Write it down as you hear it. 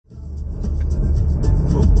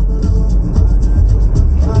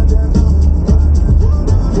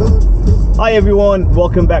Hi everyone,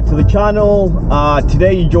 welcome back to the channel.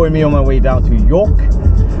 Today you join me on my way down to York,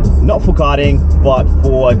 not for karting but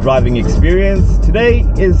for a driving experience. Today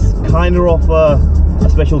is kind of a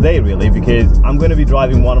special day really, because I'm going to be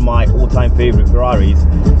driving one of my all-time favorite Ferraris,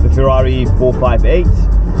 the Ferrari 458,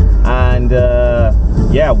 and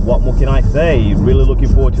yeah, what more can I say? Really looking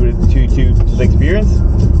forward to the experience.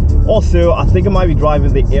 Also, I think I might be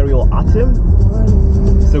driving the Ariel Atom.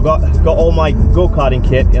 So got all my go-karting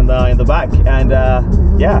kit in the back, and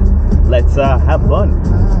yeah, let's have fun.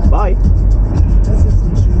 Bye.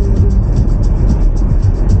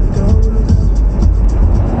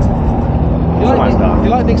 Do you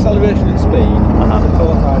like the acceleration and speed?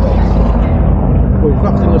 The car race. Well, you've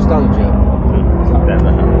got the nostalgia. Then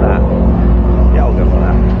that. Yeah, I'll go for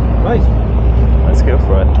that. Right. Let's go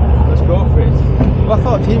for it. Let's go for it. Well, I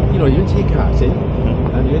thought you know, you're into your karting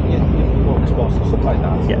and you motorsports and stuff like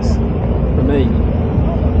that. Yes. For me,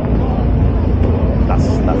 That's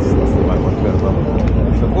the right one to go as well.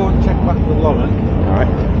 so go and check back with Lauren. Alright.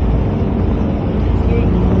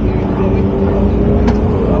 Oh,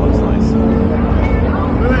 that looks nice.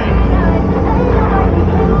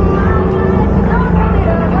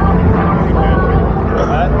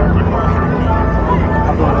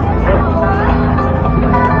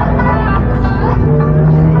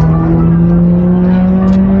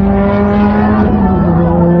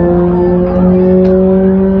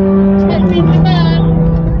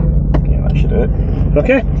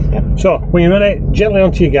 Okay, yeah. So when you're ready, gently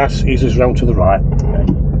onto your gas, ease us round to the right. Okay.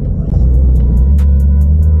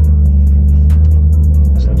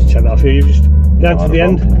 So just check that for you, just down to the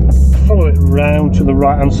end, follow it round to the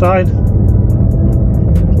right hand side.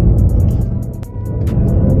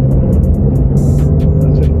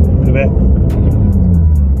 That's it, a bit.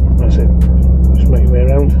 That's it, just make your way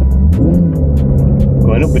around.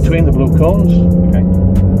 Going up between the blue cones. Okay.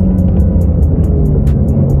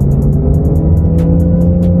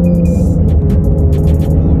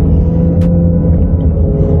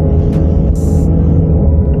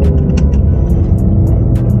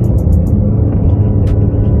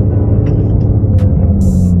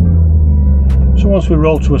 Once we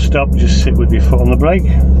roll to a stop, just sit with your foot on the brake.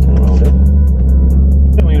 Then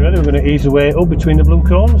when you're ready, we're going to ease away up between the blue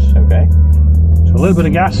cones. Okay. So a little bit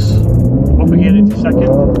of gas, up again into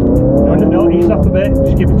second. No, ease off a bit,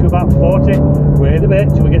 just keep it to about 40. Wait a bit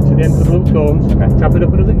till we get to the end of the blue cones. Okay. Tap it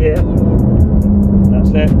up another gear.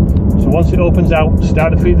 That's it. So once it opens out,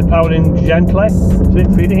 start to feed the power in gently. That's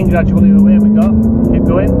it, feed it in gradually. Away we go. Keep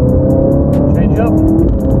going. Change up.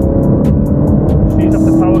 Just ease off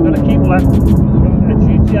the power, going to keep left.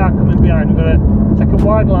 GTR coming behind, we're going to take a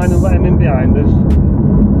wide line and let him in behind us.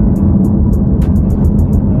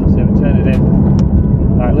 That's it, turn it in.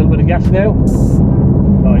 Right, a little bit of gas now.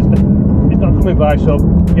 Oh, he's not coming by, so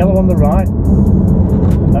yellow on the right.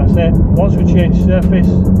 That's it. Once we change surface,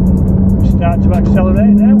 we start to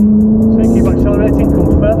accelerate now. So keep accelerating,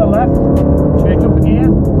 come further left, change up a gear.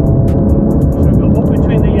 So we go up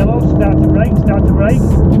between the yellows, start to brake,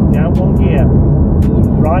 down one gear.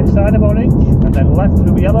 Right side of orange, and then left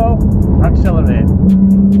through yellow, accelerate.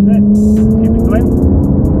 That's it. Keep it going.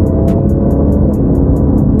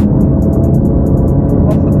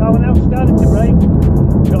 Off the power now, starting to brake.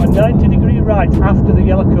 Got a 90-degree right after the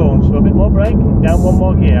yellow cone, so a bit more brake, down one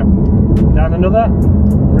more gear. Down another,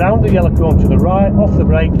 round the yellow cone to the right, off the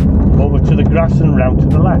brake, over to the grass and round to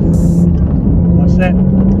the left. That's it.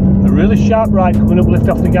 A really sharp right coming up, lift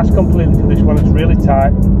off the gas completely to this one, it's really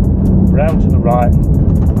tight. Round to the right.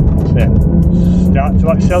 That's it. Start to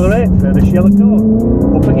accelerate, further yellow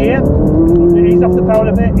cone. Up a gear. Ease off the power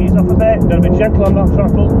a bit, ease off a bit. Got to be gentle on that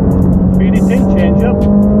throttle. Feed it in, change up.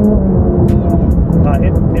 Right,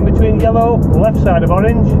 in between yellow, left side of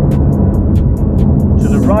orange. To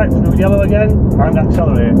the right through yellow again, and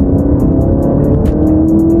accelerate.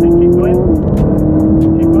 Keep going.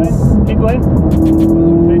 Keep going. Keep going.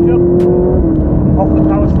 Change up. Off the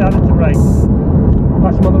power, starting to brake.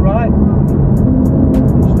 Pass him on the right,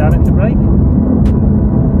 starting to brake,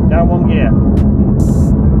 down one gear.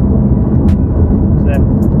 That's it.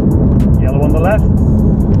 Yellow on the left,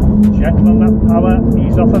 gentle on that power,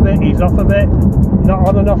 ease off a bit, not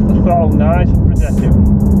on and off the throttle, nice and progressive.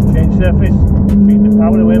 Change surface, feed the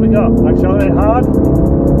power, away we go. Accelerate hard,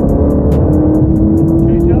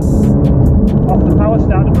 change up, off the power,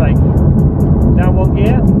 start to brake, down one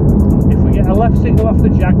gear. If we get a left signal off the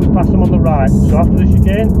jack, we pass them on the right. So after the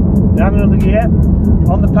chicane, down another gear.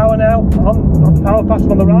 On the power now, on the power, pass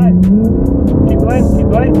them on the right. Keep going, keep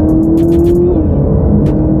going.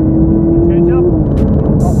 Change up.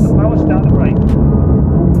 Off the power, start the brake.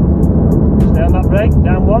 Stay on that brake,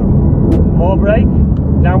 down one. More brake.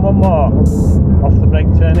 down one more, off the brake,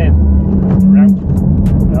 turn in,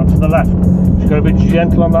 round to the left. Just got to be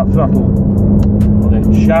gentle on that throttle. And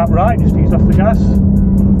then sharp right, just ease off the gas.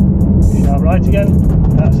 Sharp right again,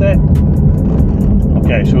 that's it.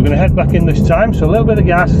 Okay, so we're going to head back in this time, so a little bit of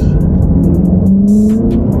gas.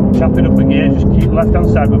 Tap it up a gear, just keep left hand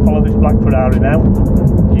side, we'll follow this black Ferrari now.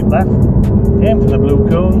 Keep left, aim for the blue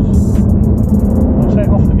cones. That's it,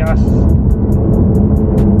 off the gas.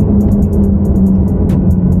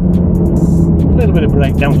 A little bit of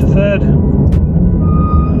brake down to third.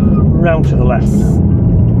 Round to the left.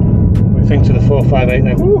 What do you think to the 458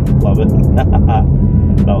 now? Woo, love it.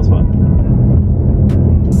 That was fun.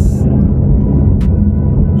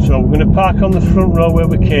 So we're going to park on the front row where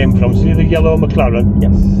we came from. See the yellow McLaren?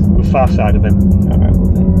 Yes. We're far side of him. Alright,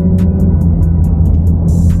 we'll do.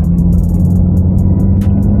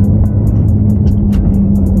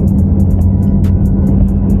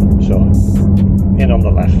 So, in on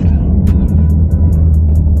the left.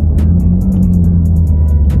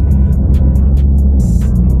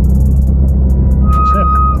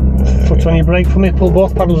 Foot on your brake for me, pull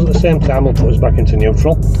both paddles at the same time, we'll put us back into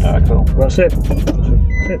neutral. Alright, cool. That's it. That's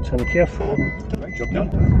it, thank you. Right, job done.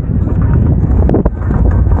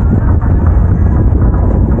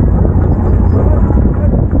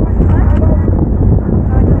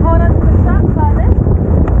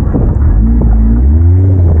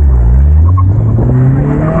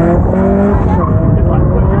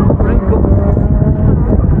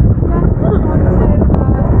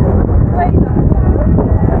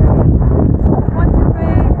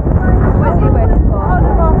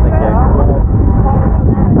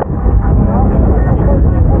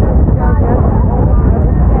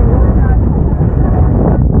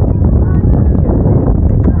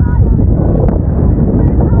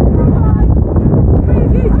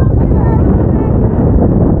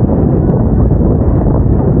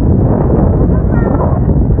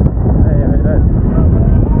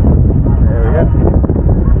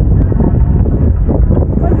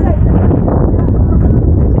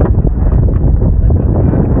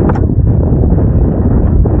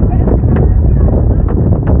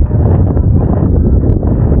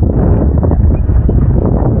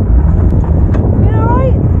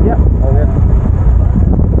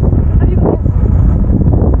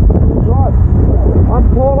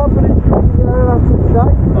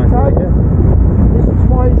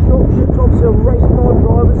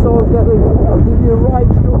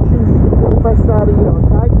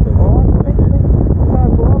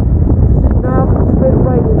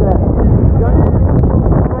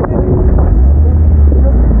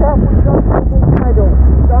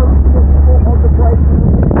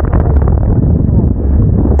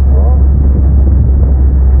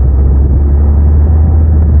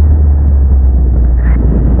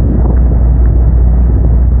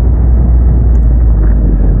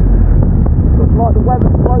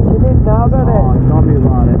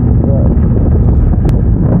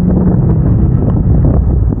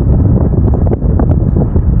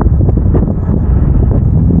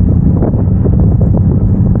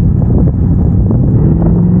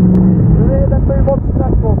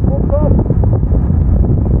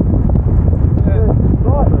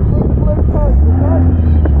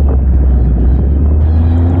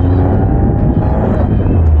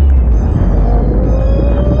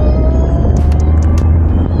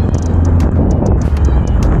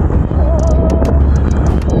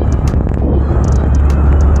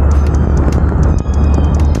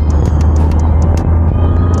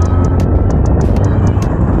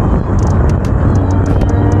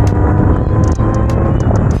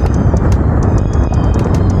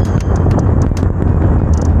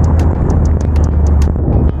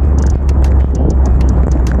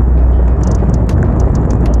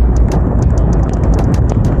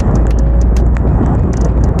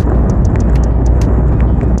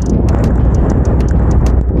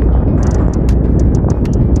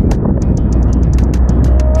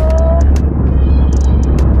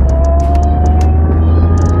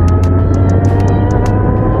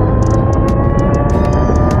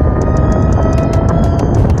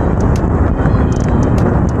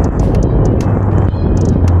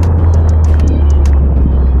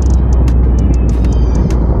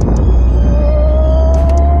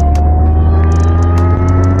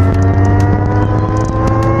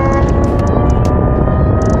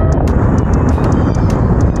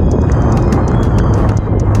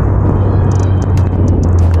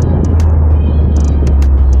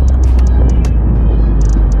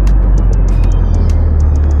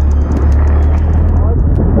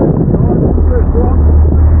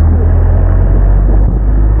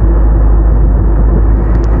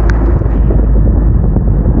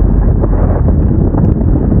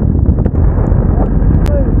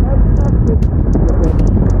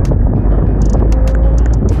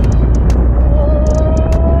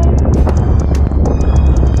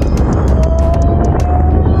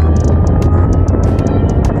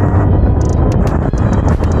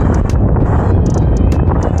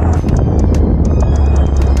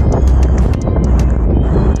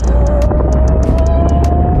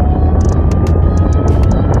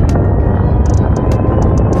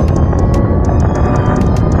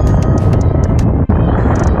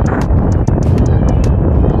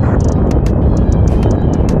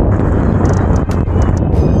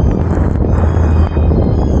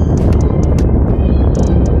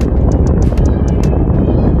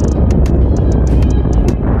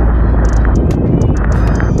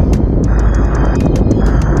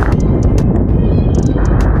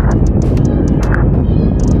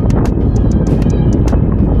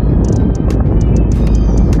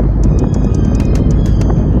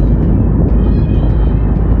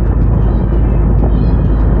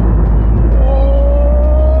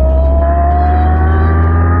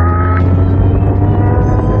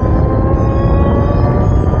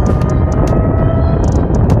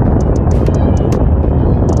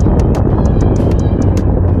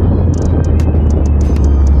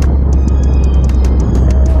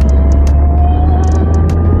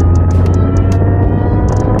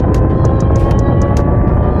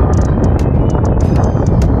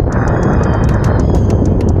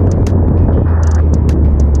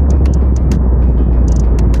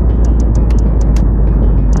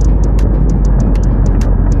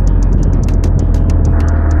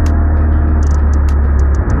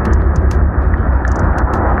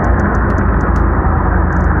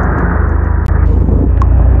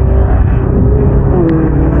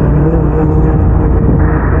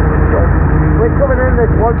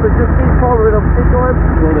 on, so just keep following them, keep going.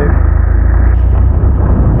 Will do.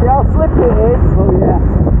 See how slippy it is? Oh yeah.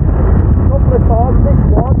 A couple of times, this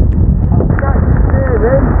one, I'll scratch the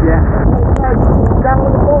steering. Yeah. Down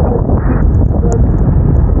on the bottom.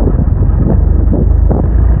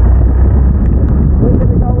 We're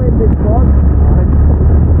going to go in this one.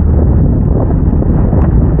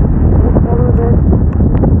 Just follow this.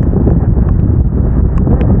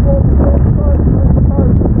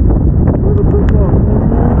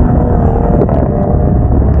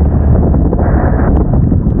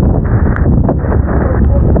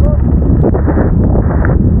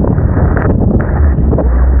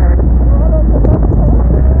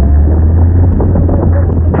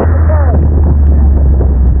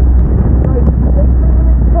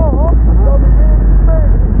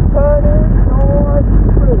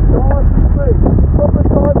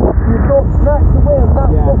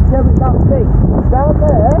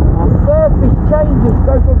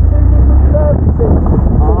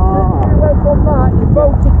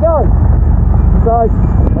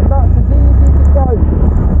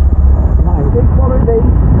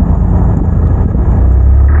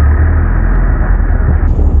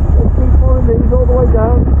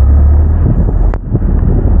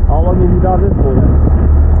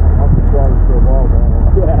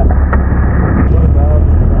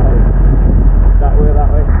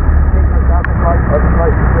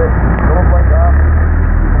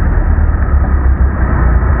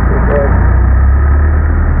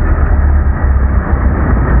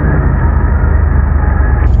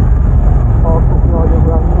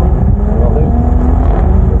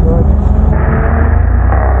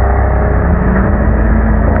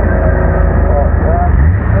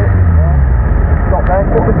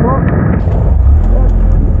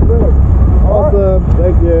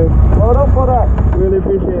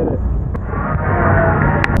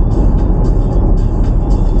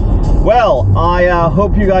 Well, I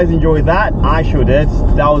hope you guys enjoyed that. I sure did.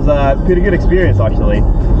 That was a pretty good experience actually,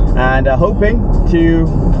 and hoping to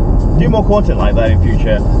do more content like that in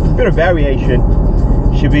future. A bit of variation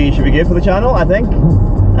should be good for the channel, I think.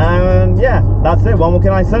 And yeah, that's it. What more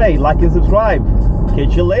can I say? Like and subscribe.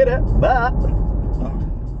 Catch you later. Bye.